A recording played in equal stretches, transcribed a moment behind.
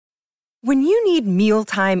When you need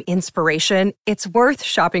mealtime inspiration, it's worth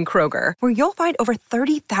shopping Kroger, where you'll find over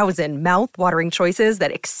 30,000 mouth-watering choices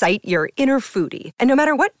that excite your inner foodie. And no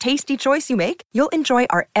matter what tasty choice you make, you'll enjoy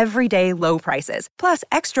our everyday low prices, plus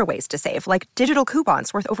extra ways to save, like digital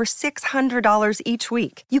coupons worth over $600 each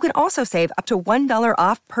week. You can also save up to $1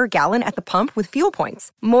 off per gallon at the pump with fuel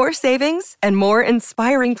points. More savings and more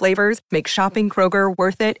inspiring flavors make shopping Kroger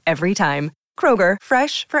worth it every time. Kroger,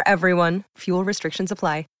 fresh for everyone. Fuel restrictions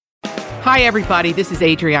apply. Hi, everybody. This is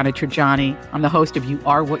Adriana Trajani. I'm the host of You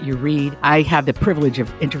Are What You Read. I have the privilege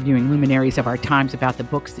of interviewing luminaries of our times about the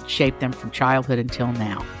books that shaped them from childhood until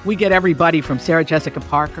now. We get everybody from Sarah Jessica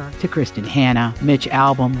Parker to Kristen Hanna, Mitch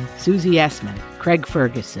Albom, Susie Essman, Craig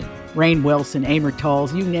Ferguson, Rainn Wilson, Amor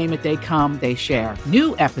Towles, you name it, they come, they share.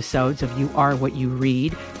 New episodes of You Are What You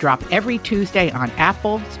Read drop every Tuesday on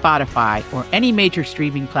Apple, Spotify, or any major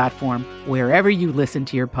streaming platform wherever you listen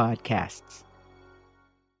to your podcasts.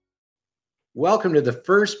 Welcome to the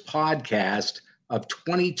first podcast of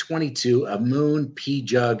 2022 of Moon,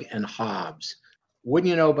 P-Jug, and Hobbs. Wouldn't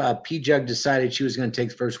you know about P-Jug decided she was going to take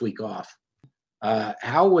the first week off.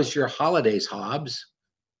 How was your holidays, Hobbs?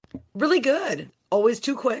 Really good. Always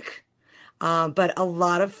too quick, but a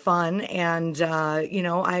lot of fun. And,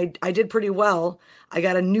 I did pretty well. I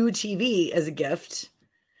got a new TV as a gift.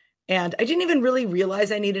 And I didn't even really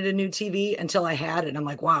realize I needed a new TV until I had it. And I'm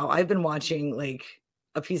like, wow, I've been watching like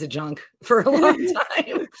a piece of junk for a long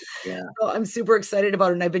time. Yeah. So I'm super excited about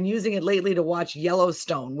it. And I've been using it lately to watch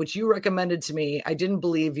Yellowstone, which you recommended to me. I didn't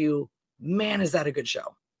believe you. Man, is that a good show?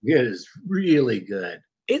 It is really good.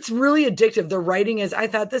 It's really addictive. The writing is, I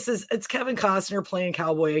thought it's Kevin Costner playing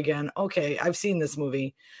cowboy again. Okay. I've seen this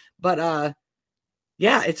movie, but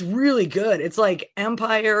yeah, it's really good. It's like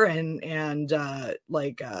Empire and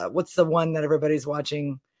what's the one that everybody's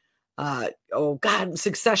watching?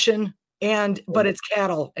 Succession. But it's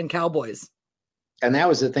cattle and cowboys. And that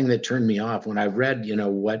was the thing that turned me off when I read,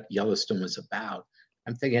 what Yellowstone was about.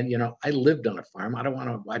 I'm thinking, I lived on a farm. I don't want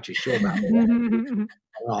to watch a show about and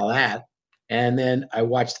all that. And then I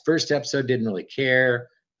watched the first episode, didn't really care.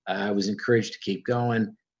 I was encouraged to keep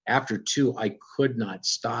going. After 2, I could not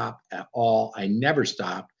stop at all. I never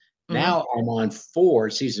stopped. Mm-hmm. Now I'm on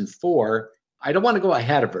season 4. I don't want to go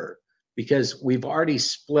ahead of her because we've already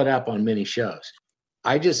split up on many shows.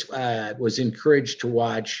 I just was encouraged to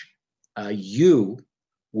watch You,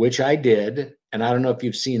 which I did. And I don't know if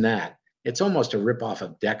you've seen that. It's almost a ripoff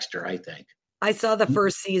of Dexter, I think. I saw the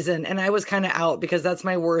first season and I was kind of out because that's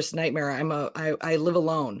my worst nightmare. I live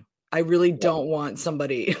alone. I really don't want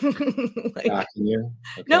somebody stalking you.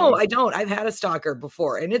 Okay. No, I don't. I've had a stalker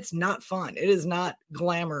before and it's not fun. It is not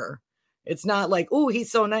glamour. It's not like, oh,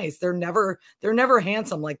 he's so nice. They're never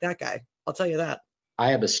handsome like that guy. I'll tell you that. I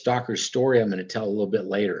have a stalker story I'm going to tell a little bit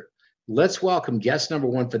later. Let's welcome guest number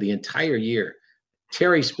 1 for the entire year.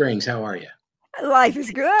 Terry Springs, how are you? Life is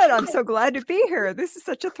good. I'm so glad to be here. This is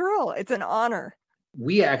such a thrill. It's an honor.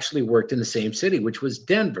 We actually worked in the same city, which was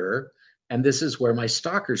Denver. And this is where my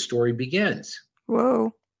stalker story begins.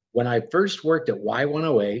 Whoa. When I first worked at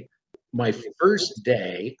Y108, my first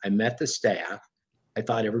day, I met the staff. I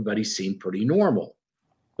thought everybody seemed pretty normal.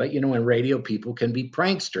 But, in radio, people can be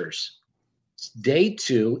pranksters. Day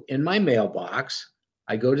 2, in my mailbox,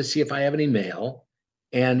 I go to see if I have any mail,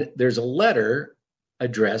 and there's a letter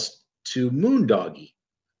addressed to Moondoggie,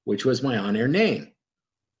 which was my on-air name.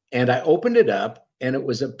 And I opened it up, and it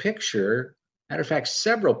was a picture, matter of fact,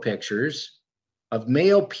 several pictures of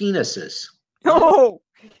male penises. Oh!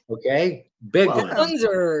 Okay? Big ones. Ones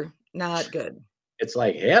are not good. It's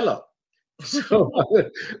like, hello. So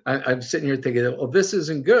I'm sitting here thinking, well, this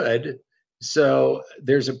isn't good. So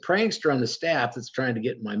there's a prankster on the staff that's trying to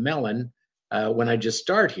get my melon when I just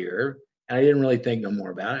start here. And I didn't really think no more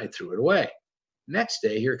about it. I threw it away. Next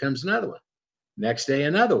day, here comes another one. Next day,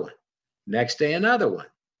 another one. Next day, another one.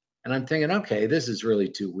 And I'm thinking, okay, this is really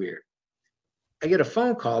too weird. I get a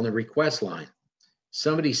phone call in the request line.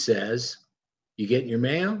 Somebody says, you getting your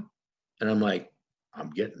mail? And I'm like, I'm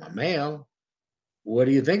getting my mail. What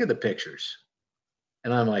do you think of the pictures?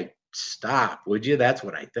 And I'm like, stop, would you? That's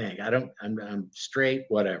what I think. I'm straight,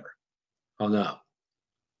 whatever. Hung up.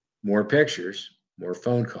 More pictures, more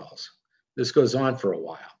phone calls. This goes on for a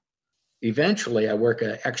while. Eventually, I work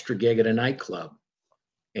an extra gig at a nightclub,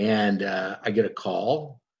 and I get a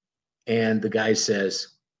call, and the guy says,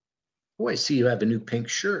 oh, I see you have a new pink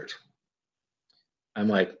shirt. I'm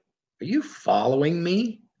like, are you following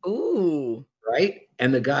me? Ooh. Right?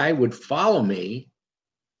 And the guy would follow me,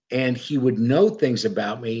 and he would know things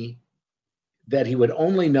about me that he would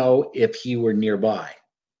only know if he were nearby.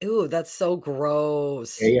 Ooh, that's so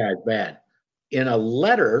gross. Yeah, it's bad. In a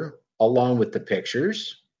letter, along with the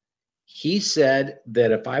pictures, He said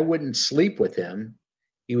that if I wouldn't sleep with him,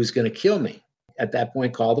 he was going to kill me. At that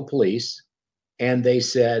point, call the police. And they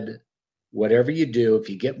said, whatever you do, if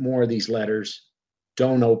you get more of these letters,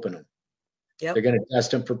 don't open them. Yep. They're going to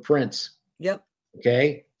test them for prints. Yep.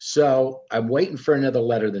 Okay. So I'm waiting for another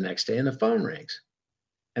letter the next day, and the phone rings.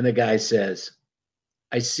 And the guy says,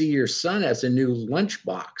 I see your son has a new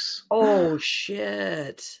lunchbox. Oh,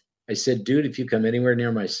 shit. I said, dude, if you come anywhere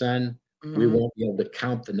near my son, we won't be able to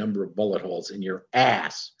count the number of bullet holes in your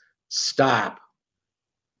ass. Stop.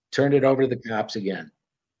 Turned it over to the cops again.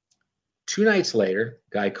 2 nights later,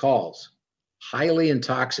 guy calls, highly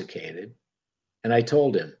intoxicated. And I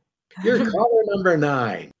told him, you're caller number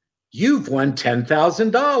 9. You've won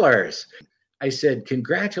 $10,000. I said,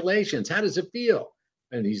 congratulations. How does it feel?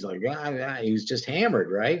 And he's like, he was just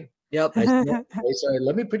hammered, right? Yep. I said,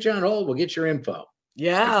 let me put you on hold. We'll get your info.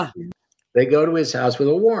 Yeah. They go to his house with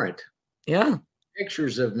a warrant. Yeah.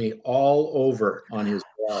 Pictures of me all over on his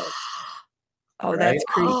wall. Oh, that's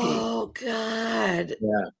creepy. Oh, God.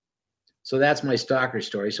 Yeah. So that's my stalker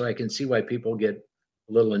story. So I can see why people get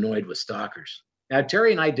a little annoyed with stalkers. Now,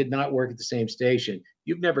 Terry and I did not work at the same station.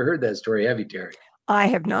 You've never heard that story, have you, Terry? I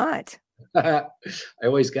have not. I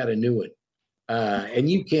always got a new one. And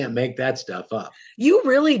you can't make that stuff up. You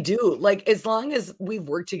really do. Like, as long as we've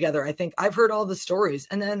worked together, I think I've heard all the stories.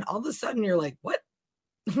 And then all of a sudden you're like, what?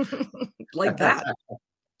 Like that.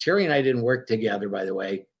 Terry and I didn't work together, by the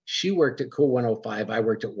way. She worked at Cool 105. I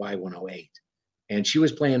worked at Y108. And she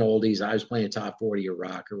was playing oldies. I was playing top 40 or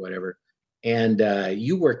rock or whatever. And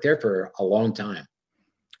you worked there for a long time.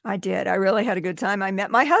 I did. I really had a good time. I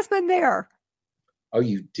met my husband there. Oh,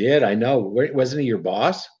 you did? I know. Wasn't he your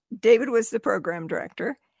boss? David was the program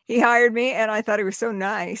director. He hired me, and I thought he was so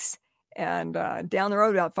nice. And down the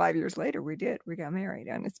road, about 5 years later, we got married,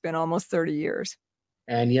 and it's been almost 30 years.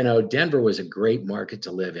 And, Denver was a great market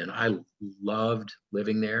to live in. I loved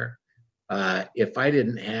living there. If I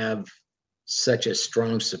didn't have such a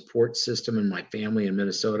strong support system in my family in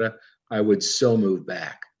Minnesota, I would so move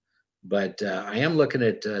back. But I am looking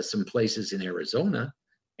at some places in Arizona,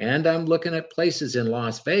 and I'm looking at places in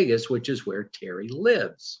Las Vegas, which is where Terry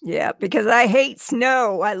lives. Yeah, because I hate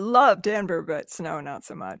snow. I love Denver, but snow, not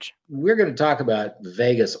so much. We're going to talk about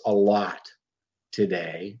Vegas a lot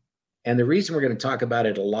today. And the reason we're going to talk about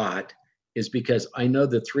it a lot is because I know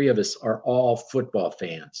the three of us are all football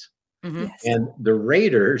fans. Mm-hmm. Yes. And the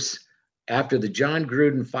Raiders, after the John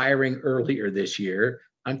Gruden firing earlier this year,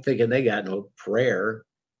 I'm thinking they got no prayer.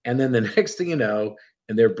 And then the next thing you know,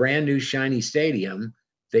 in their brand new shiny stadium,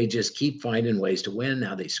 they just keep finding ways to win.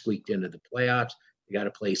 Now they squeaked into the playoffs. They got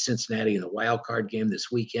to play Cincinnati in the wild card game this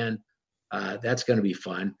weekend. That's going to be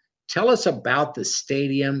fun. Tell us about the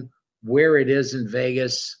stadium, where it is in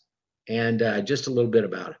Vegas, and just a little bit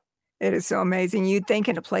about it. It is so amazing. You'd think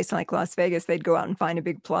in a place like Las Vegas, they'd go out and find a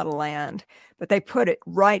big plot of land, but they put it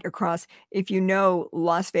right across. If you know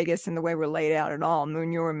Las Vegas and the way we're laid out at all,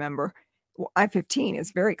 Moon, you'll remember, I-15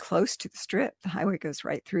 is very close to the Strip. The highway goes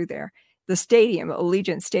right through there. The stadium,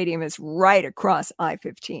 Allegiant Stadium, is right across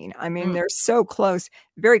I-15. I mean, they're so close,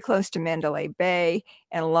 very close to Mandalay Bay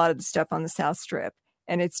and a lot of the stuff on the South Strip.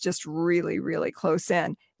 And it's just really, really close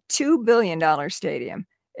in. $2 billion stadium.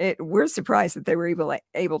 We're surprised that they were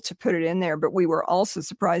able to put it in there, but we were also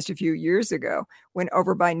surprised a few years ago when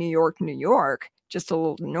over by New York, just a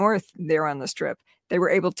little north there on the Strip, they were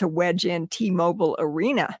able to wedge in T-Mobile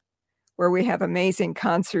Arena, where we have amazing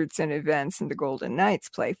concerts and events, and the Golden Knights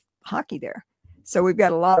play hockey there. So we've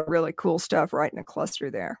got a lot of really cool stuff right in the cluster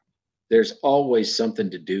there. There's always something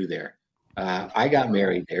to do there. I got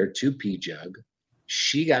married there to P-Jug.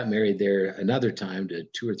 She got married there another time to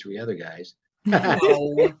 2 or 3 other guys.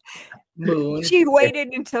 Oh, Moon. She waited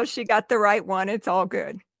until she got the right one. It's all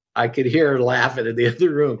good. I could hear her laughing in the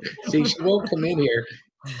other room. See, she won't come in here.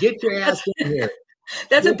 Get your ass in here.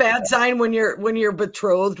 That's a bad sign when your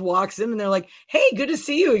betrothed walks in and they're like, "Hey, good to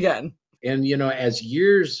see you again." And as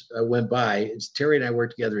years went by, Terry and I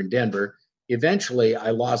worked together in Denver. Eventually,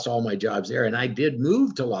 I lost all my jobs there, and I did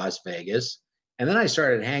move to Las Vegas. And then I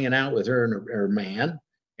started hanging out with her and her man,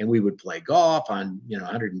 and we would play golf on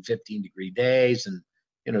 115-degree days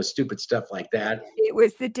and stupid stuff like that. It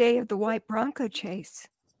was the day of the white Bronco chase.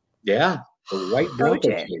 Yeah, the white Bronco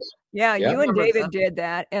OJ. chase. Yeah, Yeah. you and David did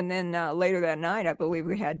that. And then later that night, I believe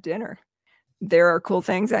we had dinner. There are cool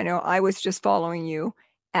things. I know I was just following you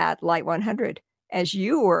at Light 100 as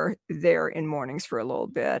you were there in mornings for a little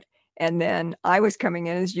bit. And then I was coming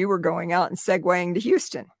in as you were going out and segueing to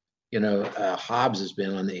Houston. Hobbs has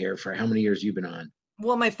been on the air for how many years you've been on?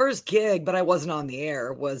 Well, my first gig, but I wasn't on the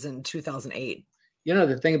air, was in 2008.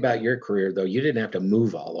 The thing about your career, though, you didn't have to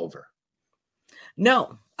move all over.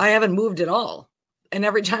 No, I haven't moved at all. And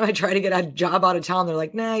every time I try to get a job out of town, they're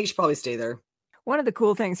like, nah, you should probably stay there. One of the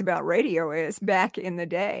cool things about radio is back in the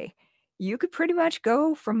day, you could pretty much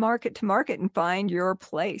go from market to market and find your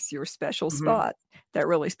place, your special spot that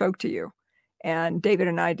really spoke to you. And David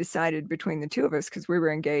and I decided between the two of us, because we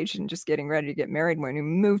were engaged and just getting ready to get married when we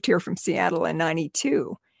moved here from Seattle in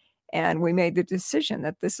 92. And we made the decision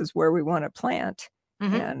that this is where we want to plant.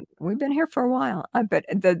 And we've been here for a while. But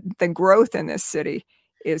the growth in this city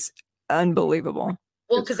is unbelievable.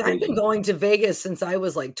 Well, because I've been going to Vegas since I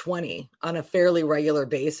was like 20 on a fairly regular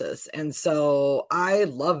basis. And so I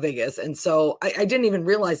love Vegas. And so I didn't even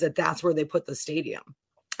realize that that's where they put the stadium.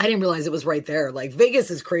 I didn't realize it was right there. Like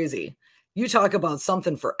Vegas is crazy. You talk about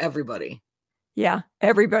something for everybody. Yeah,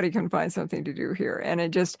 everybody can find something to do here. And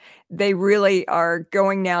they really are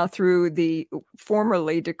going now through the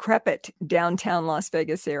formerly decrepit downtown Las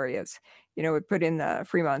Vegas areas. We put in the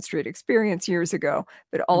Fremont Street Experience years ago,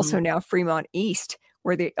 but also now Fremont East,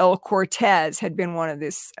 where the El Cortez had been one of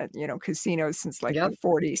this, casinos since like the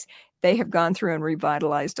 40s. They have gone through and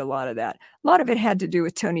revitalized a lot of that. A lot of it had to do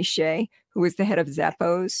with Tony Hsieh, who was the head of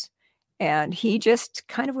Zappos. And he just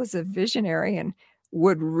kind of was a visionary and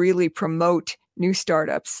would really promote new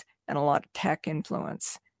startups and a lot of tech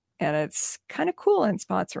influence. And it's kind of cool in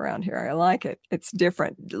spots around here. I like it. It's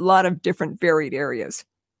different, a lot of different varied areas.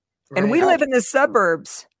 Right. And we live in the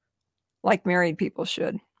suburbs like married people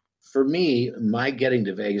should. For me, my getting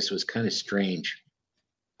to Vegas was kind of strange.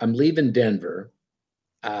 I'm leaving Denver,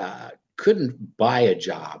 couldn't buy a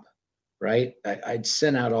job, right? I'd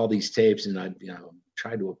sent out all these tapes and I'd,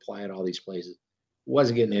 tried to apply at all these places.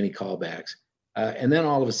 Wasn't getting any callbacks. And then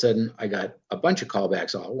all of a sudden, I got a bunch of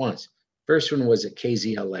callbacks all at once. First one was at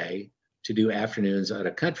KZLA to do afternoons at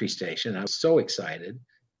a country station. I was so excited,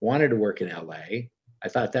 wanted to work in LA. I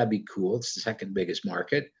thought that'd be cool. It's the second biggest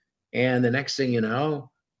market. And the next thing you know,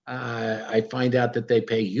 I find out that they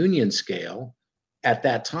pay union scale. At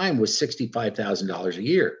that time was $65,000 a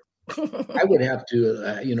year. I would have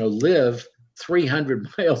to, live 300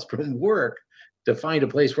 miles from work to find a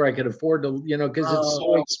place where I could afford to, because it's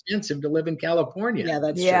so expensive to live in California. Yeah,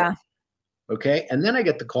 that's true. Okay. And then I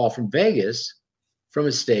get the call from Vegas from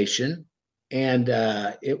a station, and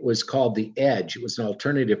it was called The Edge. It was an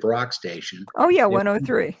alternative rock station. Oh, yeah,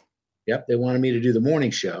 103. Yep. They wanted me to do the morning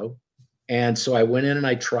show. And so I went in and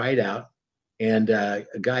I tried out. And a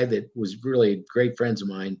guy that was really great friends of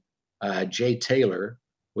mine, Jay Taylor,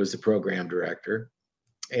 was the program director.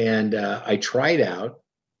 And I tried out.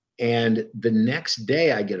 And the next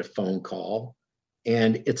day I get a phone call,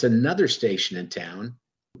 and it's another station in town.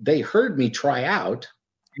 They heard me try out,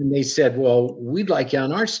 and they said, well, we'd like you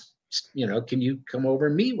on our, can you come over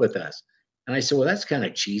and meet with us? And I said, well, that's kind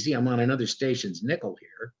of cheesy. I'm on another station's nickel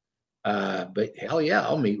here. But hell yeah,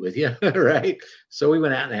 I'll meet with you. Right. So we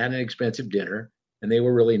went out and had an expensive dinner, and they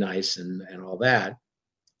were really nice and all that.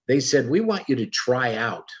 They said, we want you to try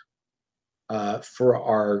out for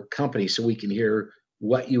our company so we can hear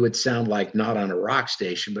what you would sound like, not on a rock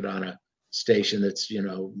station, but on a station that's,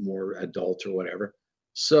 more adult or whatever.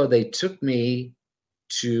 So they took me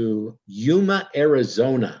to Yuma,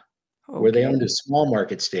 Arizona, where they owned a small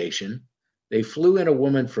market station. They flew in a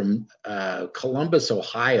woman from Columbus,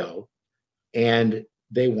 Ohio, and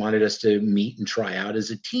they wanted us to meet and try out as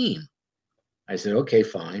a team. I said, okay,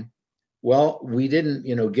 fine. Well, we didn't,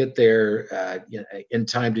 get there in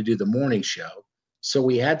time to do the morning show. So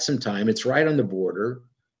we had some time. It's right on the border.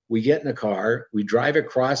 We get in a car. We drive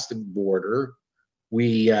across the border.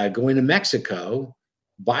 We go into Mexico,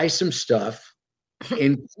 buy some stuff,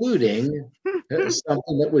 including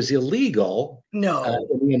something that was illegal in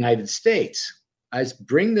the United States. I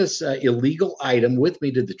bring this illegal item with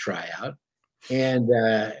me to the tryout. And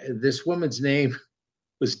this woman's name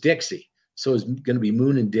was Dixie. So it was going to be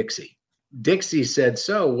Moon and Dixie. Dixie said,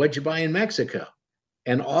 so what'd you buy in Mexico?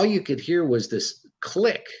 And all you could hear was this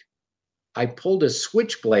click. I pulled a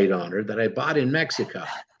switchblade on her that I bought in Mexico.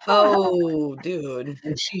 Oh, dude.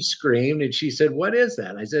 And she screamed and she said, what is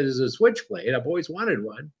that? I said, it's a switchblade. I've always wanted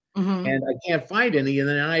one. And I can't find any in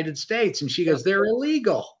the United States. And she goes, they're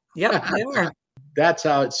illegal. Yep, they are. That's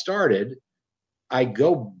how it started. I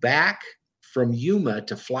go back from Yuma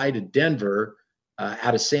to fly to Denver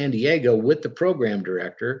out of San Diego with the program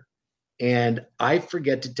director. And I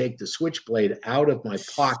forget to take the switchblade out of my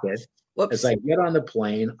pocket. Whoops. As I get on the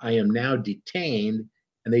plane, I am now detained,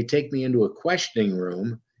 and they take me into a questioning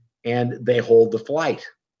room, and they hold the flight.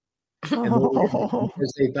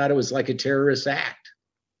 Because they thought it was like a terrorist act.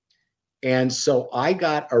 And so I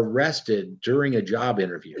got arrested during a job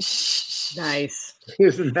interview. Nice.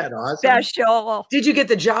 Isn't that awesome? Special. Did you get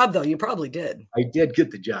the job though? You probably did. I did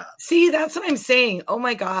get the job. See, that's what I'm saying. Oh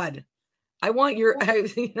my God. I want your,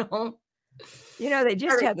 They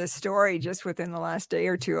just had this story just within the last day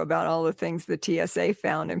or two about all the things the TSA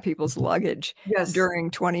found in people's luggage during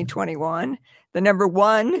 2021. The number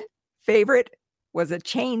one favorite was a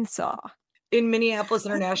chainsaw. In Minneapolis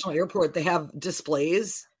International Airport, they have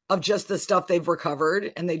displays of just the stuff they've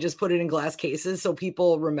recovered, and they just put it in glass cases so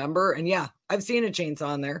people remember. And yeah, I've seen a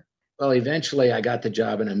chainsaw in there. Well, eventually I got the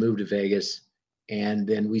job and I moved to Vegas, and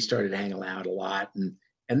then we started hanging out a lot.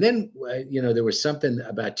 And then, there was something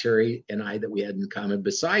about Terry and I that we had in common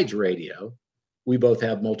besides radio. We both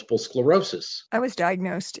have multiple sclerosis. I was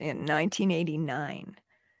diagnosed in 1989.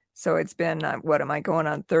 So it's been, what am I going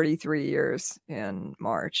on 33 years in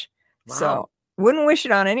March. Wow. So wouldn't wish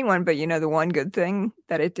it on anyone, but the one good thing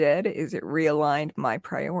that it did is it realigned my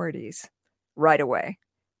priorities right away.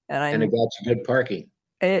 And it got you good parking.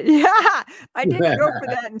 I didn't go for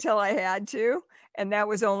that until I had to. And that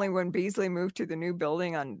was only when Beasley moved to the new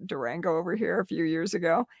building on Durango over here a few years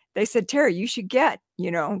ago. They said, Terry, you should get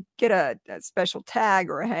a special tag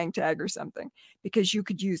or a hang tag or something because you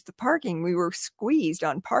could use the parking. We were squeezed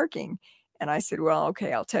on parking. And I said, well,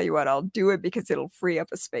 okay, I'll tell you what, I'll do it because it'll free up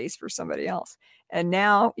a space for somebody else. And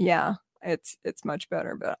now, it's much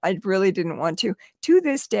better, but I really didn't want to. To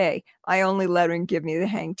this day, I only let him give me the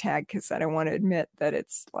hang tag because I don't want to admit that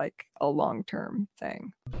it's like a long-term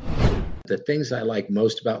thing. The things I like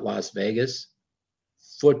most about Las Vegas,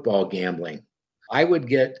 football gambling. I would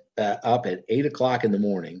get up at 8:00 in the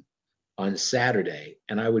morning on Saturday,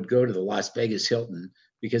 and I would go to the Las Vegas Hilton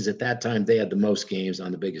because at that time they had the most games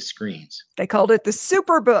on the biggest screens. They called it the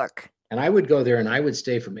Superbook. And I would go there and I would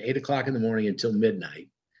stay from 8:00 in the morning until midnight.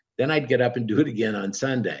 Then I'd get up and do it again on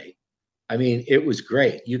Sunday. I mean, it was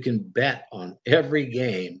great. You can bet on every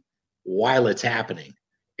game while it's happening.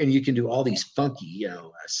 And you can do all these funky,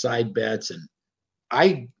 side bets. And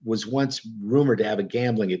I was once rumored to have a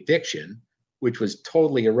gambling addiction, which was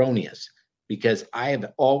totally erroneous because I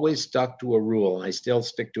have always stuck to a rule and I still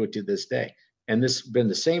stick to it to this day. And this has been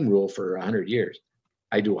the same rule for 100 years.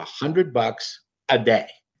 I do $100 a day.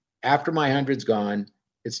 After my 100's gone,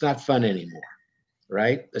 it's not fun anymore,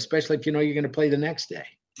 right? Especially if you're going to play the next day.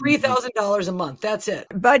 $3,000 a month. That's it.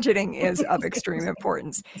 Budgeting is of extreme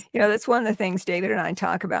importance. That's one of the things David and I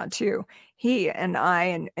talk about too. He and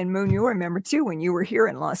I and Moon, you remember too, when you were here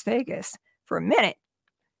in Las Vegas for a minute,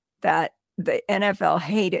 that the NFL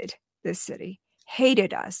hated this city,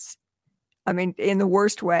 hated us. I mean, in the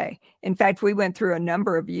worst way. In fact, we went through a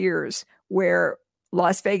number of years where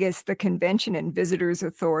Las Vegas, the Convention and Visitors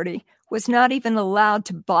Authority, was not even allowed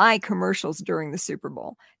to buy commercials during the Super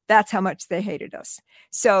Bowl. That's how much they hated us.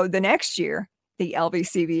 So the next year, the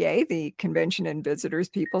LVCVA, the Convention and Visitors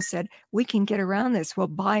people, said, we can get around this. We'll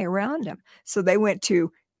buy around them. So they went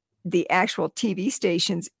to the actual TV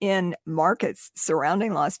stations in markets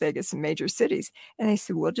surrounding Las Vegas and major cities. And they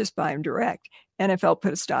said, we'll just buy them direct. NFL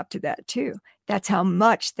put a stop to that too. That's how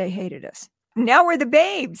much they hated us. Now we're the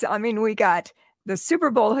babes. I mean, we got the Super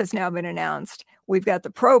Bowl has now been announced. We've got the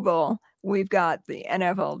Pro Bowl. We've got the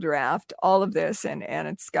NFL draft, all of this. And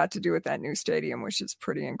it's got to do with that new stadium, which is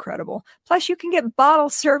pretty incredible. Plus, you can get bottle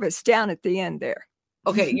service down at the end there.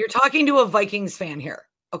 Okay. You're talking to a Vikings fan here.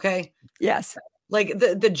 Okay. Yes. Like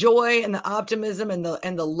the joy and the optimism and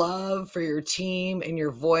the love for your team and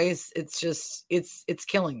your voice. It's just, it's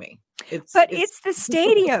killing me. It's the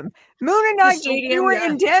stadium. Moon and I, we were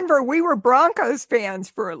in Denver. We were Broncos fans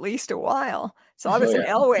for at least a while. So I was an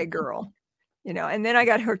Elway girl, and then I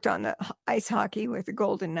got hooked on the ice hockey with the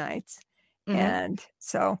Golden Knights. Mm-hmm. And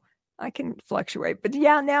so I can fluctuate. But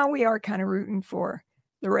now we are kind of rooting for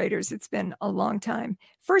the Raiders. It's been a long time.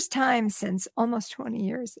 First time since almost 20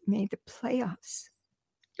 years it made the playoffs.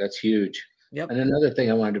 That's huge. Yep. And another thing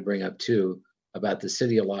I wanted to bring up too about the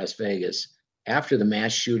city of Las Vegas, after the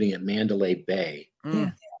mass shooting at Mandalay Bay,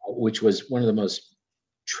 which was one of the most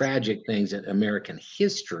tragic things in American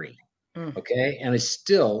history. Okay. And it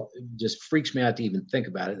still just freaks me out to even think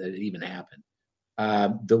about it, that it even happened.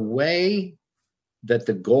 The way that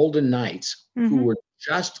the Golden Knights, who were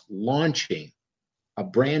just launching a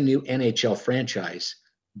brand new NHL franchise,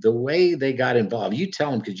 the way they got involved, you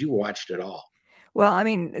tell them because you watched it all. Well, I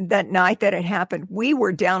mean, that night that it happened, we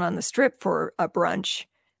were down on the Strip for a brunch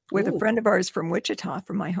with a friend of ours from Wichita,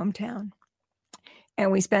 from my hometown.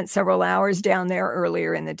 And we spent several hours down there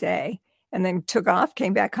earlier in the day and then took off,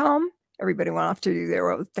 came back home. Everybody went off to do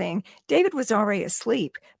their own thing. David was already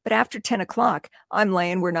asleep, but after 10 o'clock, I'm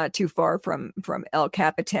laying, we're not too far from El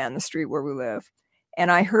Capitan, the street where we live.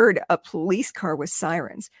 And I heard a police car with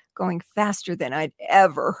sirens going faster than I'd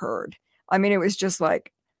ever heard. I mean, it was just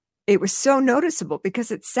like, it was so noticeable because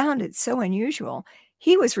it sounded so unusual.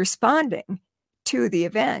 He was responding to the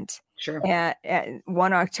event. Sure. At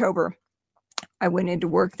 1 October, I went into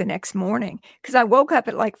work the next morning because I woke up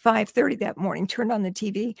at like 5:30 that morning, turned on the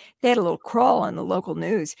TV. They had a little crawl on the local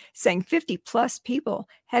news saying 50 plus people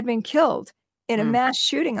had been killed in a mass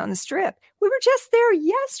shooting on the Strip. We were just there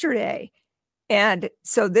yesterday. And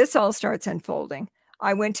so this all starts unfolding.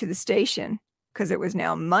 I went to the station because it was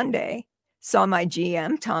now Monday, saw my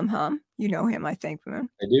GM, Tom Hum. You know him, I think, Moon.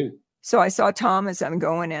 I do. So I saw Tom as I'm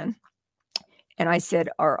going in. And I said,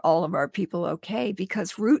 are all of our people okay?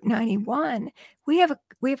 Because Route 91, we have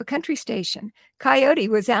a country station. Coyote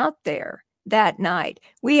was out there that night.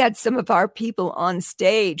 We had some of our people on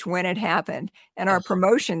stage when it happened, and our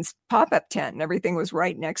promotions pop-up tent and everything was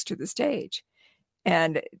right next to the stage.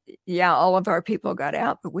 And yeah, all of our people got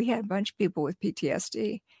out, but we had a bunch of people with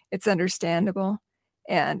PTSD. It's understandable.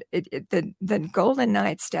 And the Golden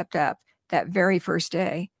Knights stepped up that very first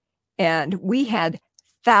day, and we had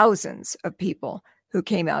thousands of people who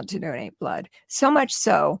came out to donate blood, so much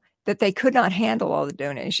so that they could not handle all the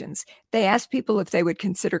donations. They asked people if they would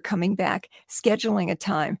consider coming back, scheduling a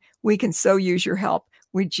time. We can so use your help.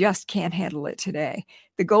 We just can't handle it today.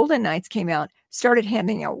 The Golden Knights came out, started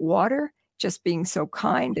handing out water, just being so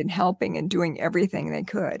kind and helping and doing everything they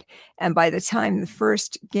could. And by the time the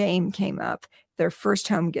first game came up, their first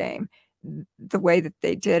home game, the way that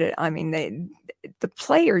they did it, I mean, the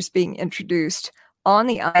players being introduced on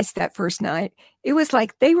the ice that first night, it was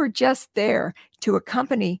like they were just there to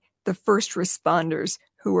accompany the first responders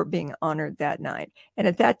who were being honored that night. And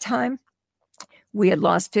at that time, we had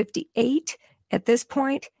lost 58. At this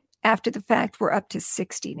point, after the fact, we're up to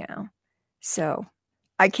 60 now. So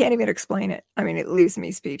I can't even explain it. I mean, it leaves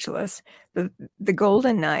me speechless. The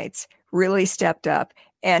Golden Knights really stepped up.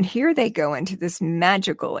 And here they go into this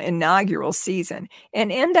magical inaugural season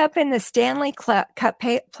and end up in the Stanley Cup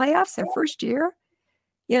playoffs their first year.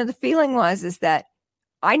 You know, the feeling is that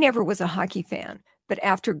I never was a hockey fan, but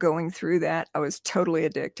after going through that, I was totally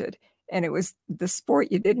addicted. And it was the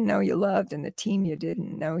sport you didn't know you loved and the team you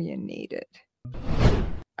didn't know you needed.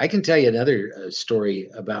 I can tell you another story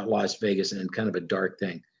about Las Vegas and kind of a dark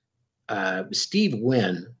thing. Steve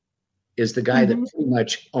Wynn is the guy that pretty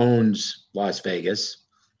much owns Las Vegas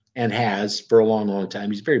and has for a long, long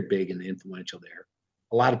time. He's very big and influential there.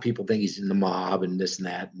 A lot of people think he's in the mob and this and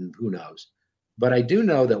that, and who knows. But I do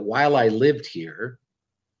know that while I lived here,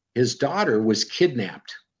 his daughter was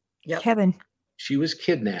kidnapped. Yep. Kevin. She was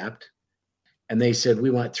kidnapped. And they said, we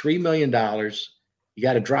want $3 million. You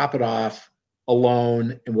got to drop it off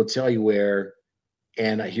alone, and we'll tell you where.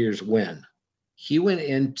 And here's when. He went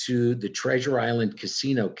into the Treasure Island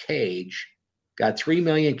Casino cage, got $3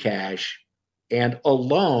 million cash, and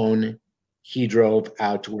alone he drove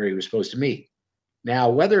out to where he was supposed to meet. Now,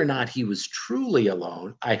 whether or not he was truly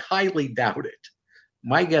alone, I highly doubt it.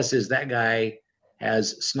 My guess is that guy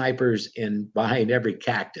has snipers behind every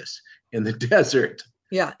cactus in the desert.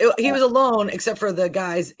 Yeah, he was alone except for the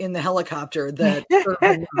guys in the helicopter that served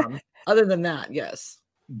him down. Other than that, yes.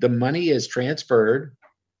 The money is transferred.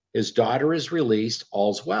 His daughter is released.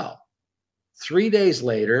 All's well. 3 days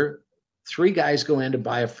later, 3 guys go in to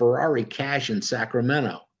buy a Ferrari cash in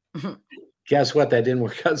Sacramento. Guess what? That didn't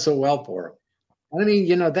work out so well for him. I mean,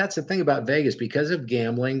 you know, that's the thing about Vegas. Because of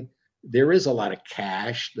gambling, there is a lot of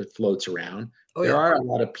cash that floats around. There are a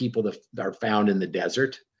lot of people that are found in the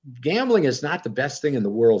desert. Gambling is not the best thing in the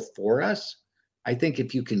world for us. I think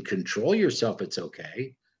if you can control yourself, it's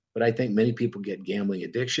okay. But I think many people get gambling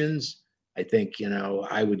addictions. I think, you know,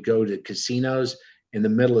 I would go to casinos in the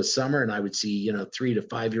middle of summer and I would see, you know, 3 to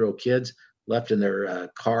 5 year old kids left in their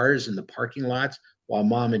cars in the parking lots while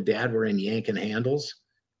mom and dad were in yanking handles.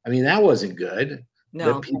 I mean, that wasn't good.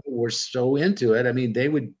 No. But people were so into it. I mean, they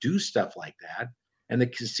would do stuff like that. And the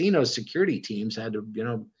casino security teams had to, you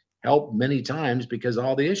know, help many times because of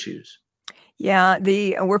all the issues. Yeah,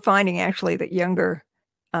 we're finding actually that younger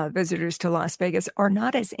visitors to Las Vegas are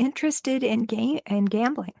not as interested in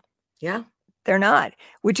gambling. Yeah. They're not,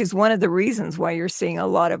 which is one of the reasons why you're seeing a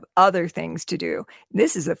lot of other things to do.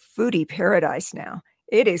 This is a foodie paradise now.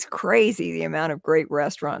 It is crazy the amount of great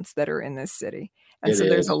restaurants that are in this city. And so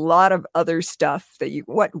there's a lot of other stuff that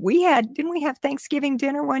didn't we have Thanksgiving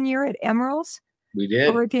dinner one year at Emerald's? We did.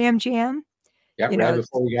 Over at the MGM? Yeah, right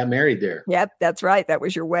before we got married there. Yep, that's right. That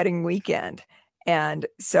was your wedding weekend. And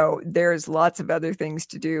so there's lots of other things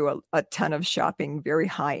to do, a ton of shopping, very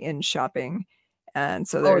high-end shopping. And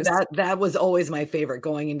so there's that was always my favorite,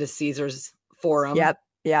 going into Caesar's Forum. Yep.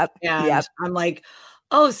 And I'm like,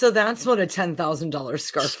 Oh, so that's what a $10,000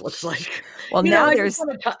 scarf looks like. Well, You now know, I there's just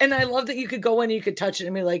want to and I love that you could go in and you could touch it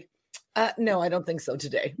and be like, no, I don't think so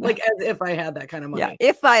today. Like as if I had that kind of yeah, money.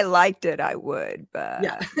 if I liked it, I would,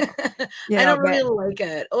 Yeah. but I don't really like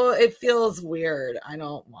it. Oh, it feels weird. I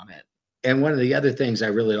don't want it. And one of the other things I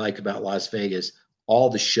really like about Las Vegas, all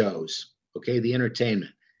the shows, okay, the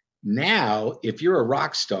entertainment. Now, if you're a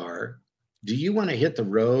rock star, do you want to hit the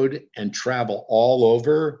road and travel all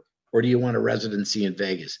over, or do you want a residency in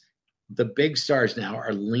Vegas? The big stars now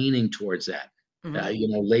are leaning towards that.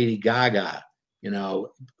 Lady Gaga,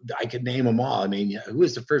 I could name them all. I mean, who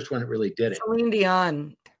was the first one that really did it? Celine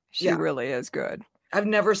Dion. she really is good. I've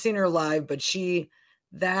never seen her live, but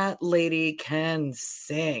that lady can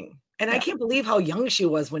sing. And I can't believe how young she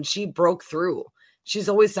was when she broke through. She's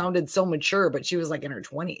always sounded so mature, but she was like in her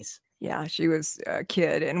 20s. Yeah, she was a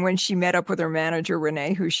kid. And when she met up with her manager,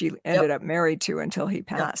 Renee, who she ended up married to until he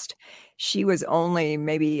passed, she was only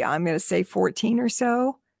maybe, I'm going to say 14 or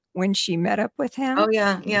so when she met up with him. Oh,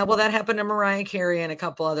 yeah. Yeah. Well, that happened to Mariah Carey and a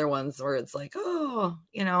couple other ones where it's like,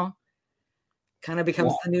 kind of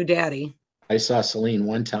becomes the new daddy. I saw Celine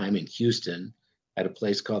one time in Houston at a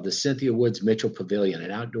place called the Cynthia Woods Mitchell Pavilion, an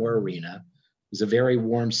outdoor arena. It was a very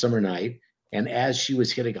warm summer night. And as she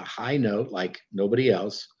was hitting a high note like nobody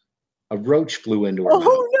else, a roach flew into her mouth.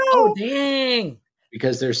 Oh, dang.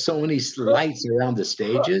 Because there's so many lights around the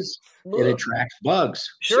stages, it attracts bugs.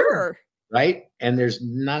 Sure. Right? And there's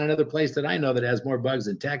not another place that I know that has more bugs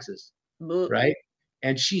than Texas. Right?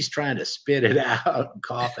 And she's trying to spit it out and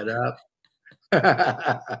cough it up.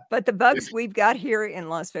 But the bugs we've got here in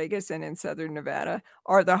Las Vegas and in Southern Nevada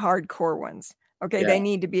are the hardcore ones. Okay, they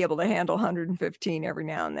need to be able to handle 115 every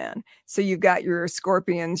now and then. So you've got your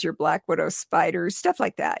scorpions, your black widow spiders, stuff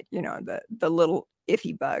like that. The little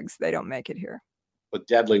iffy bugs. They don't make it here. But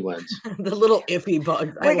deadly ones. The little iffy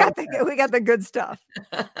bugs. We got the good stuff.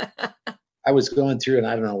 I was going through, and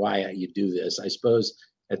I don't know why you do this. I suppose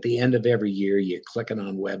at the end of every year, you're clicking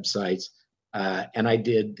on websites. And I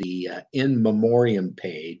did the in memoriam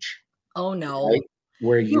page. Oh, no. Right?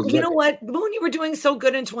 Where you know what? When you were doing so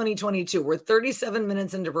good in 2022, we're 37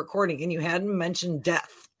 minutes into recording and you hadn't mentioned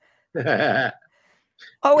death. Then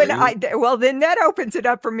that opens it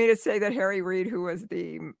up for me to say that Harry Reid, who was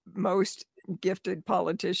the most gifted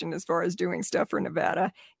politician as far as doing stuff for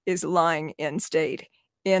Nevada, is lying in state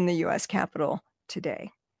in the U.S. Capitol today.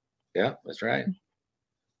 Yeah, that's right.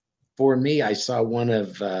 For me, I saw one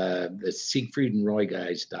of the Siegfried and Roy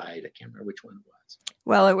guys died. I can't remember which one it was.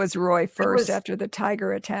 Well, it was Roy first after the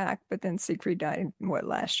Tiger attack, but then Siegfried died,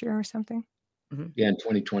 last year or something? Mm-hmm. Yeah, in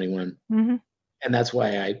 2021. Mm-hmm. And that's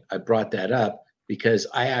why I brought that up, because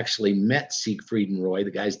I actually met Siegfried and Roy, the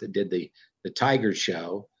guys that did the Tiger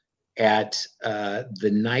show, at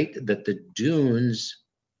the night that the Dunes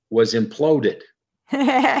was imploded.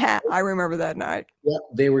 I remember that night. Yeah,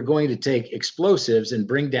 they were going to take explosives and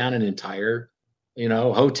bring down an entire,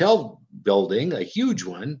 hotel building, a huge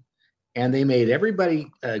one. And they made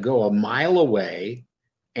everybody go a mile away.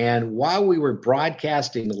 And while we were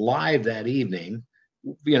broadcasting live that evening,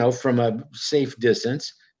 from a safe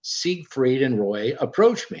distance, Siegfried and Roy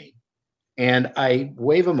approached me. And I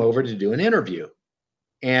wave them over to do an interview.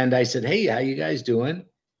 And I said, "Hey, how you guys doing?"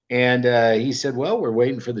 And he said, "Well, we're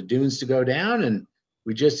waiting for the Dunes to go down, and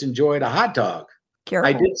we just enjoyed a hot dog." Careful.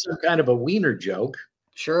 I did some kind of a wiener joke.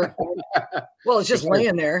 Sure. Well, it's just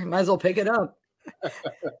laying there. Might as well pick it up.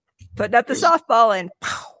 Putting up the softball and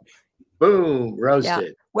pow. Boom, roasted.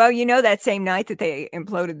 Yeah. Well, that same night that they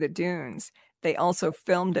imploded the Dunes, they also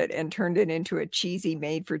filmed it and turned it into a cheesy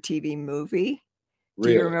made-for-TV movie.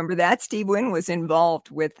 Really? Do you remember that? Steve Wynn was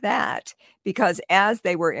involved with that because as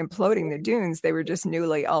they were imploding the Dunes, they were just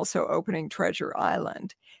newly also opening Treasure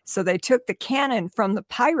Island. So they took the canon from the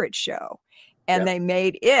pirate show and they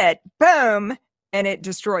made it, boom, and it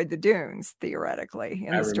destroyed the Dunes, theoretically,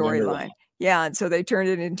 in the storyline. Yeah, and so they turned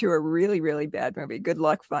it into a really, really bad movie. Good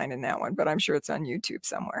luck finding that one, but I'm sure it's on YouTube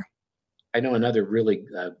somewhere. I know another really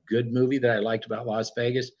good movie that I liked about Las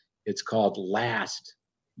Vegas. It's called Last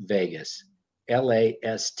Vegas,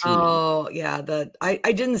 Last. Oh, yeah.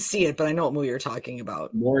 I didn't see it, but I know what movie you're talking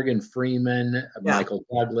about. Morgan Freeman, Michael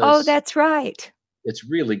Douglas. Oh, that's right. It's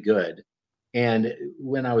really good. And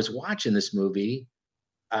when I was watching this movie,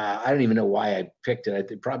 I don't even know why I picked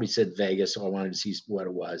it. I probably said Vegas, so I wanted to see what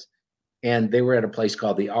it was. And they were at a place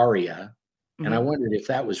called the Aria. Mm-hmm. And I wondered if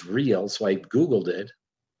that was real. So I Googled it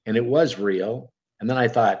and it was real. And then I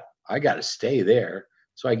thought, I got to stay there.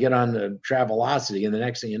 So I get on the Travelocity. And the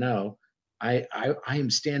next thing you know, I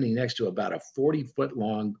am standing next to about a 40-foot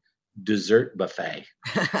long dessert buffet.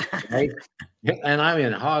 Right? And I'm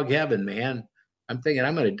in hog heaven, man. I'm thinking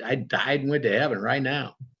I died and went to heaven right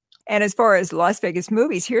now. And as far as Las Vegas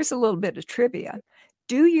movies, here's a little bit of trivia.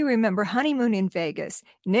 Do you remember Honeymoon in Vegas?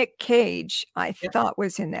 Nick Cage, I thought,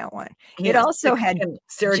 was in that one. It also had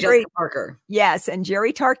Sarah Jessica Parker. Yes, and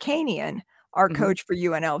Jerry Tarkanian, our coach for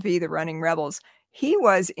UNLV, the Running Rebels. He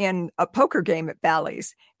was in a poker game at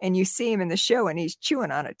Bally's, and you see him in the show, and he's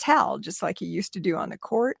chewing on a towel, just like he used to do on the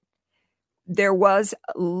court. There was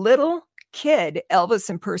a little kid, Elvis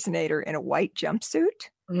impersonator, in a white jumpsuit.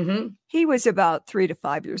 He was about 3 to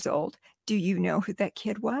 5 years old. Do you know who that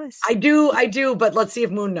kid was? I do, but let's see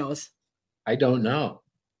if Moon knows. I don't know.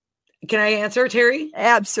 Can I answer, Terry?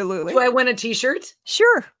 Absolutely. Do I win a t-shirt?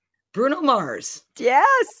 Sure. Bruno Mars.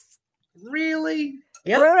 Yes. Really?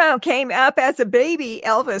 Yep. Bruno came up as a baby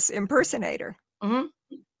Elvis impersonator.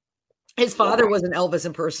 His father was an Elvis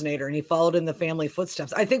impersonator, and he followed in the family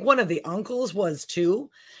footsteps. I think one of the uncles was too.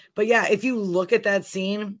 But yeah, if you look at that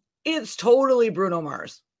scene, it's totally Bruno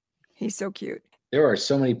Mars. He's so cute. There are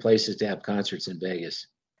so many places to have concerts in Vegas.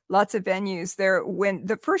 Lots of venues there. When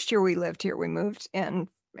the first year we lived here, we moved in,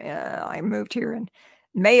 I moved here in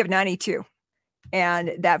May of 92.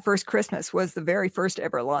 And that first Christmas was the very first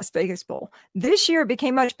ever Las Vegas Bowl. This year it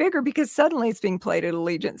became much bigger because suddenly it's being played at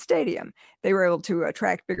Allegiant Stadium. They were able to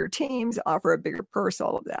attract bigger teams, offer a bigger purse,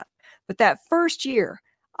 all of that. But that first year,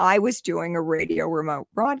 I was doing a radio remote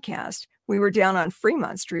broadcast. We were down on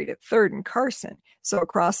Fremont Street at 3rd and Carson. So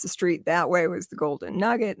across the street that way was the Golden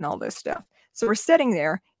Nugget and all this stuff. So we're sitting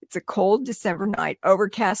there. It's a cold December night,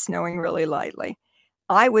 overcast, snowing really lightly.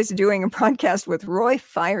 I was doing a broadcast with Roy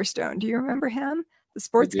Firestone. Do you remember him? The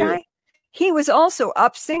sports guy? He was also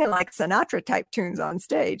up singing like Sinatra type tunes on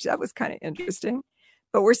stage. That was kind of interesting.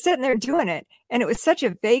 But we're sitting there doing it. And it was such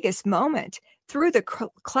a Vegas moment. Through the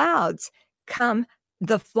clouds come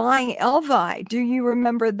the Flying Elvi. Do you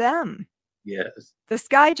remember them? Yes. The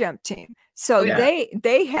sky jump team. So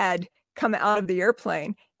they had come out of the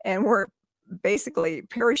airplane and were basically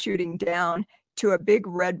parachuting down to a big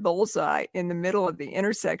red bullseye in the middle of the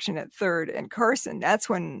intersection at 3rd and Carson. That's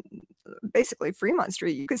when basically Fremont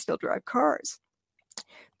Street, you could still drive cars.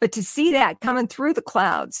 But to see that coming through the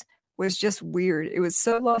clouds was just weird. It was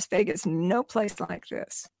so Las Vegas, no place like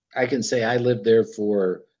this. I can say I lived there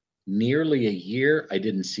for nearly a year. I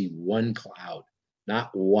didn't see one cloud, not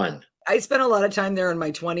one. I spent a lot of time there in my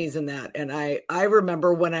 20s in that. And I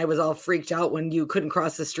remember when I was all freaked out when you couldn't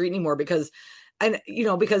cross the street anymore because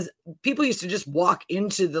people used to just walk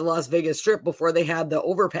into the Las Vegas Strip before they had the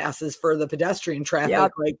overpasses for the pedestrian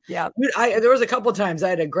traffic. There was a couple of times I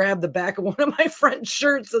had to grab the back of one of my friend's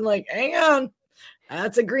shirts and like, hang on,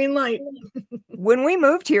 that's a green light. When we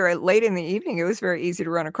moved here late in the evening, it was very easy to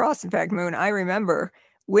run across. In fact, Moon, I remember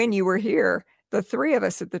when you were here, the three of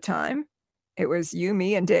us at the time, it was you,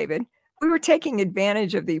 me, and David. We were taking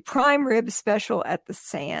advantage of the prime rib special at the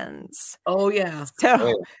Sands. Oh, yeah.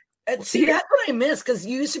 See, that's what I miss because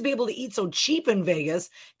you used to be able to eat so cheap in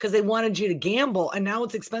Vegas because they wanted you to gamble. And now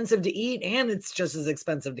it's expensive to eat and it's just as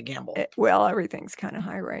expensive to gamble. Well, everything's kind of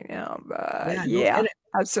high right now. But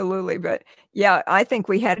absolutely. But yeah, I think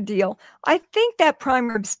we had a deal. I think that prime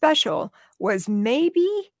rib special was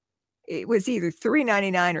it was either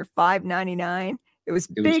 $3.99 or $5.99. It was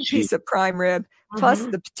a big piece of prime rib plus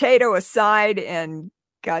the potato aside and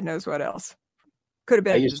God knows what else. Could have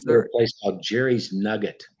been I used to go to a place called Jerry's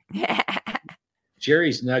Nugget.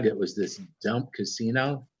 Jerry's Nugget was this dump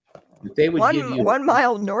casino. They would give you 1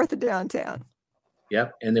 mile north of downtown.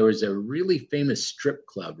 Yep. And there was a really famous strip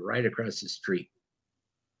club right across the street.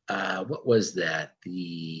 What was that?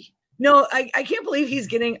 No, I can't believe he's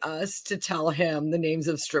getting us to tell him the names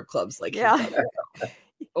of strip clubs. Like, okay.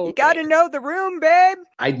 You got to know the room, babe.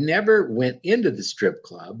 I never went into the strip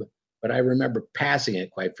club, but I remember passing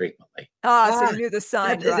it quite frequently. So you knew the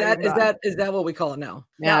sign. Is that what we call it now?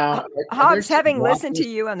 Now, Hobbs, having listened to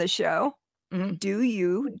you on the show, do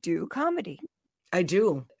you do comedy? I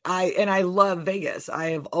do. I love Vegas.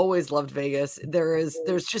 I have always loved Vegas. There's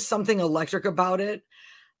just something electric about it.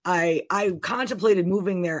 I contemplated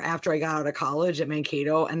moving there after I got out of college at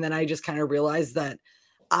Mankato, and then I just kind of realized that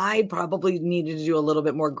I probably needed to do a little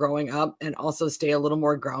bit more growing up and also stay a little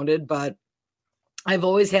more grounded. But I've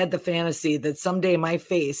always had the fantasy that someday my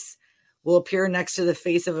face will appear next to the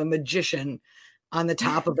face of a magician on the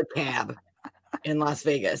top of a cab in Las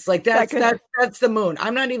Vegas. Like that's the moon.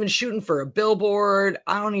 I'm not even shooting for a billboard.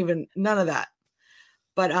 None of that.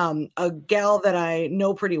 But a gal that I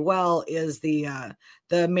know pretty well is the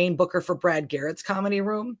main booker for Brad Garrett's Comedy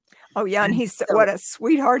Room. Oh yeah, and what a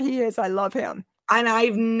sweetheart he is. I love him. And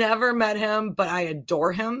I've never met him, but I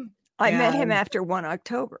adore him. I met him after 1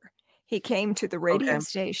 October. He came to the radio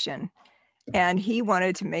station And he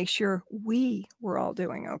wanted to make sure we were all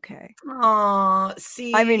doing okay. Oh,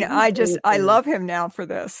 see, I mean, I love him now for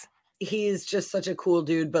this. He's just such a cool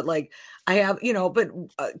dude. But like, I have, but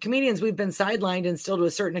comedians, we've been sidelined and still to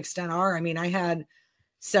a certain extent are. I mean, I had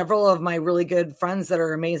several of my really good friends that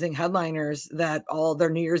are amazing headliners that all their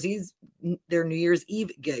New Year's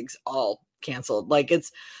Eve gigs all canceled. Like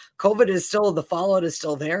COVID is still, the fallout is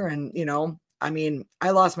still there. And, I mean,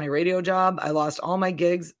 I lost my radio job. I lost all my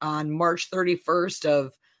gigs on March 31st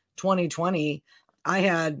of 2020. I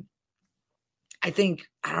had, I think,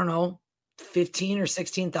 I don't know, $15,000 or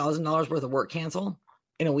 $16,000 worth of work cancel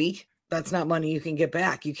in a week. That's not money you can get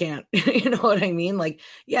back. You can't, you know what I mean? Like,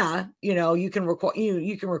 yeah, you can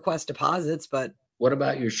request deposits, but. What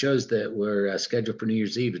about your shows that were scheduled for New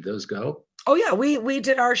Year's Eve? Did those go? Oh yeah. We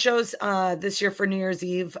did our shows this year for New Year's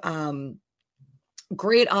Eve.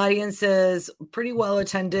 Great audiences, pretty well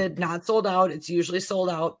attended, not sold out. It's usually sold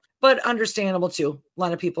out, but understandable too. A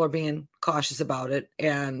lot of people are being cautious about it,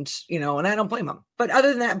 and and I don't blame them. But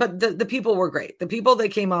other than that, but the people were great. The people that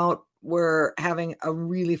came out were having a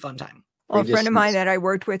really fun time. Well, a friend of mine that I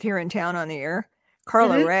worked with here in town on the air,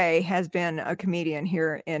 Carla Ray, has been a comedian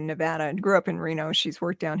here in Nevada and grew up in Reno. She's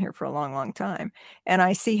worked down here for a long, long time. And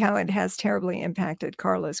I see how it has terribly impacted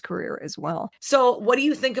Carla's career as well. So what do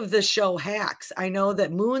you think of the show Hacks? I know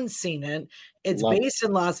that Moon's seen it. It's based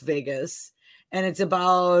in Las Vegas, and it's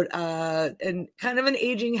about and kind of an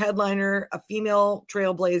aging headliner, a female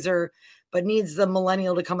trailblazer, but needs the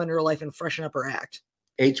millennial to come into her life and freshen up her act.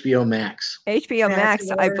 HBO Max. HBO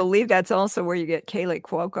Max. I believe that's also where you get Kaylee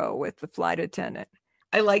Cuoco with the flight attendant.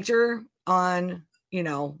 I liked her on,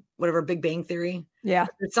 whatever, Big Bang Theory. Yeah.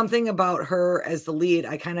 There's something about her as the lead.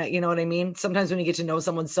 I kind of, you know what I mean? Sometimes when you get to know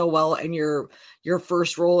someone so well and your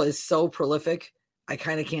first role is so prolific, I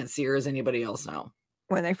kind of can't see her as anybody else now.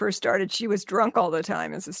 When they first started, she was drunk all the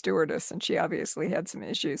time as a stewardess, and she obviously had some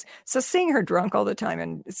issues. So seeing her drunk all the time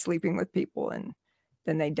and sleeping with people, and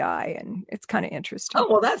then they die, and it's kind of interesting. Oh,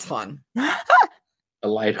 well, that's fun. A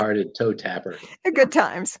lighthearted toe tapper. Good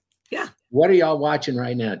times. Yeah. What are y'all watching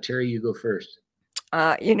right now? Terry, you go first.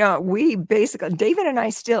 We basically, David and I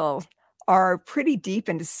still are pretty deep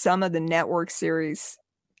into some of the network series,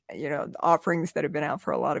 offerings that have been out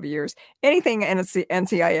for a lot of years. Anything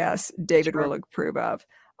NCIS, David will approve of.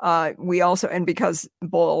 We also, and because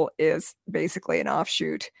Bull is basically an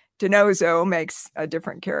offshoot, DiNozzo makes a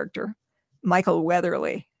different character. Michael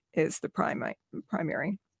Weatherly is the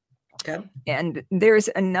primary. Okay. And there's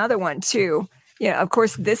another one too. Of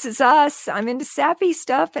course, This Is Us. I'm into sappy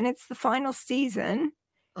stuff, and it's the final season.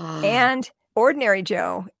 And Ordinary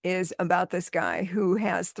Joe is about this guy who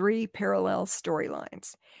has 3 parallel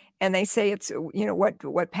storylines. And they say it's,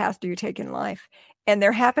 what path do you take in life? And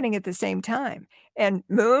they're happening at the same time. And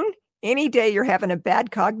Moon, any day you're having a bad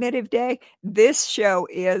cognitive day, this show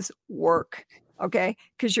is work. Okay.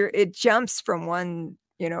 Because it jumps from one,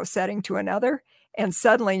 setting to another. And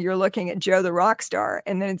suddenly you're looking at Joe, the rock star,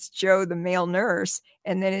 and then it's Joe, the male nurse,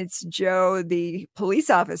 and then it's Joe, the police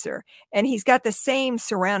officer. And he's got the same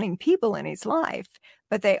surrounding people in his life,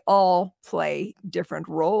 but they all play different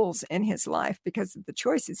roles in his life because of the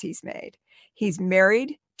choices he's made. He's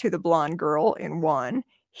married to the blonde girl in one.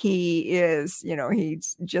 He is,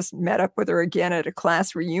 he's just met up with her again at a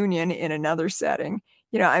class reunion in another setting.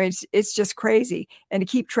 It's just crazy. And to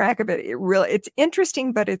keep track of it, it's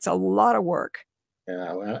interesting, but it's a lot of work.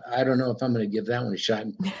 Well, I don't know if I'm going to give that one a shot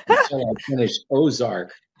until I finish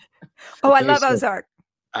Ozark. Oh, I love Ozark.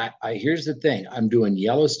 Here's the thing. I'm doing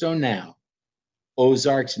Yellowstone now.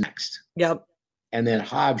 Ozark's next. Yep. And then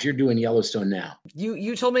Hobbs, you're doing Yellowstone now.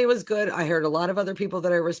 You told me it was good. I heard a lot of other people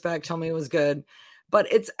that I respect tell me it was good. But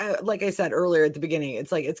it's like I said earlier at the beginning,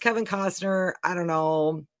 it's like, it's Kevin Costner. I don't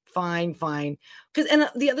know. Fine. And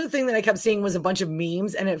the other thing that I kept seeing was a bunch of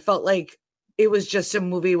memes, and it felt like it was just a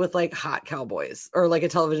movie with like hot cowboys, or like a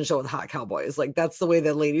television show with hot cowboys. Like that's the way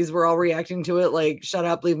that ladies were all reacting to it. Like, shut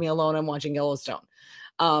up, leave me alone. I'm watching Yellowstone.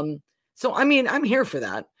 So, I mean, I'm here for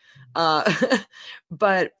that.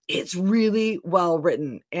 But it's really well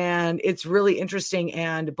written and it's really interesting.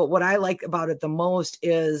 But what I like about it the most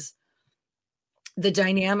is the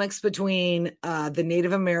dynamics between the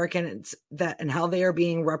Native Americans and how they are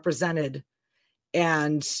being represented.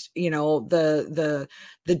 And, the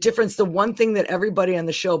difference, the one thing that everybody on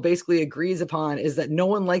the show basically agrees upon is that no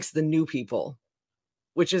one likes the new people,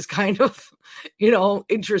 which is kind of,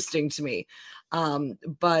 interesting to me.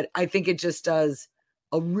 But I think it just does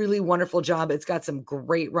a really wonderful job. It's got some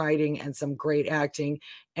great writing and some great acting.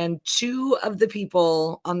 And 2 of the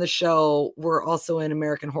people on the show were also in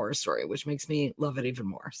American Horror Story, which makes me love it even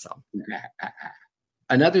more. So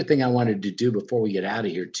another thing I wanted to do before we get out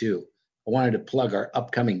of here too, I wanted to plug our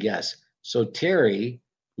upcoming guests. So Terry,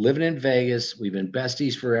 living in Vegas, we've been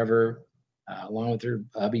besties forever, along with her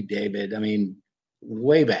hubby David. I mean,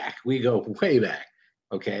 way back. We go way back.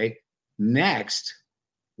 Okay. Next,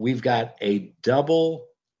 we've got a double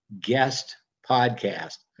guest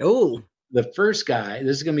podcast. Oh, The first guy,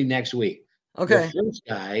 this is going to be next week. okay. The first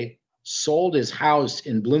guy sold his house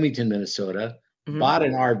in Bloomington, Minnesota, bought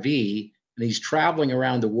an RV, and he's traveling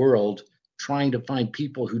around the world trying to find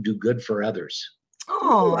people who do good for others.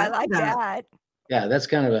 Oh, I like that. Yeah, that's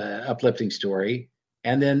kind of an uplifting story.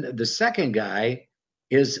 And then the second guy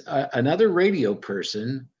is another radio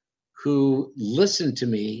person who listened to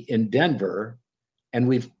me in Denver.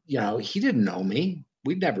 And he didn't know me.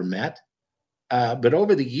 We'd never met. But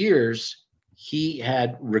over the years, he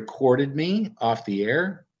had recorded me off the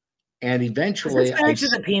air. And eventually, is this back to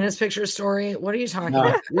the penis picture story? What are you talking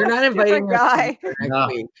about? You're not inviting Different guy. No.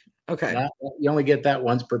 week. Okay. You only get that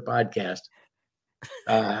once per podcast.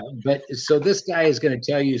 But so this guy is going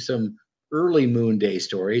to tell you some early Moon Day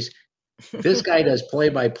stories. This guy does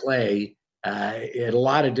play-by-play at a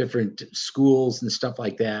lot of different schools and stuff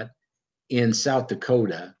like that in South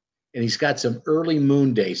Dakota. And he's got some early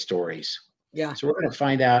Moon Day stories. Yeah. So we're going to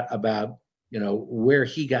find out about, where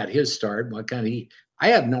he got his start, I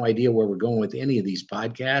have no idea where we're going with any of these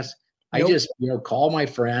podcasts. Nope. I just, call my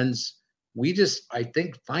friends. We just, I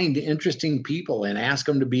think, find interesting people and ask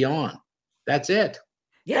them to be on. That's it.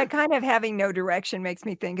 Yeah, kind of having no direction makes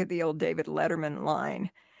me think of the old David Letterman line.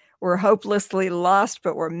 We're hopelessly lost,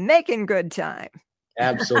 but we're making good time.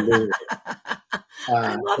 Absolutely.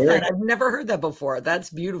 I love that. I've never heard that before. That's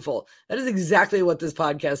beautiful. That is exactly what this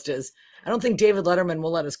podcast is. I don't think David Letterman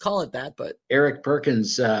will let us call it that, but Eric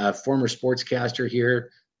Perkins, former sportscaster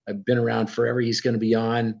here. I've been around forever. He's going to be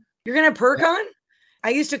on. You're going to have Perk on? I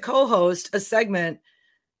used to co-host a segment.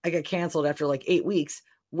 I got canceled after like 8 weeks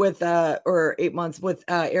or 8 months with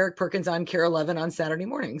Eric Perkins on KARE 11 on Saturday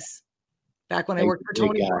mornings. Back when I worked for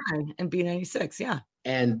Tony Bryan and B96. Yeah.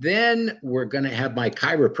 And then we're going to have my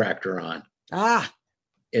chiropractor on.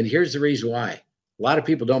 And here's the reason why. A lot of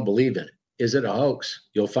people don't believe in it. Is it a hoax?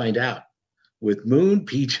 You'll find out with Moon,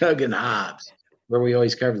 P-Jug, and Hobbs, where we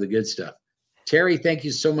always cover the good stuff. Terry, thank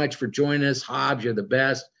you so much for joining us. Hobbs, you're the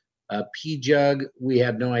best. P-Jug, we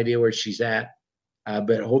have no idea where she's at,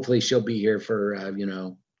 but hopefully she'll be here for,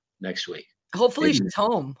 next week. Hopefully she's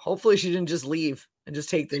home. Hopefully she didn't just leave and just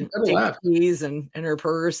take the keys and her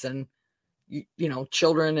purse and,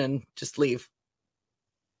 children and just leave.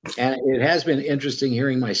 And it has been interesting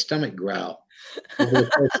hearing my stomach growl over the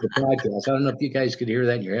course of the podcast. I don't know if you guys could hear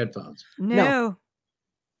that in your headphones. No.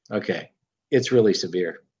 Okay. It's really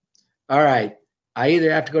severe. All right. I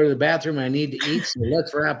either have to go to the bathroom or I need to eat. So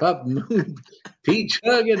let's wrap up.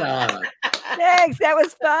 P-Jug and on. Thanks. That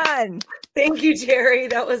was fun. Thank you, Terry.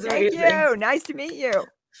 That was amazing. Thank you. Nice to meet you.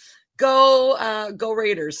 Go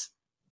Raiders.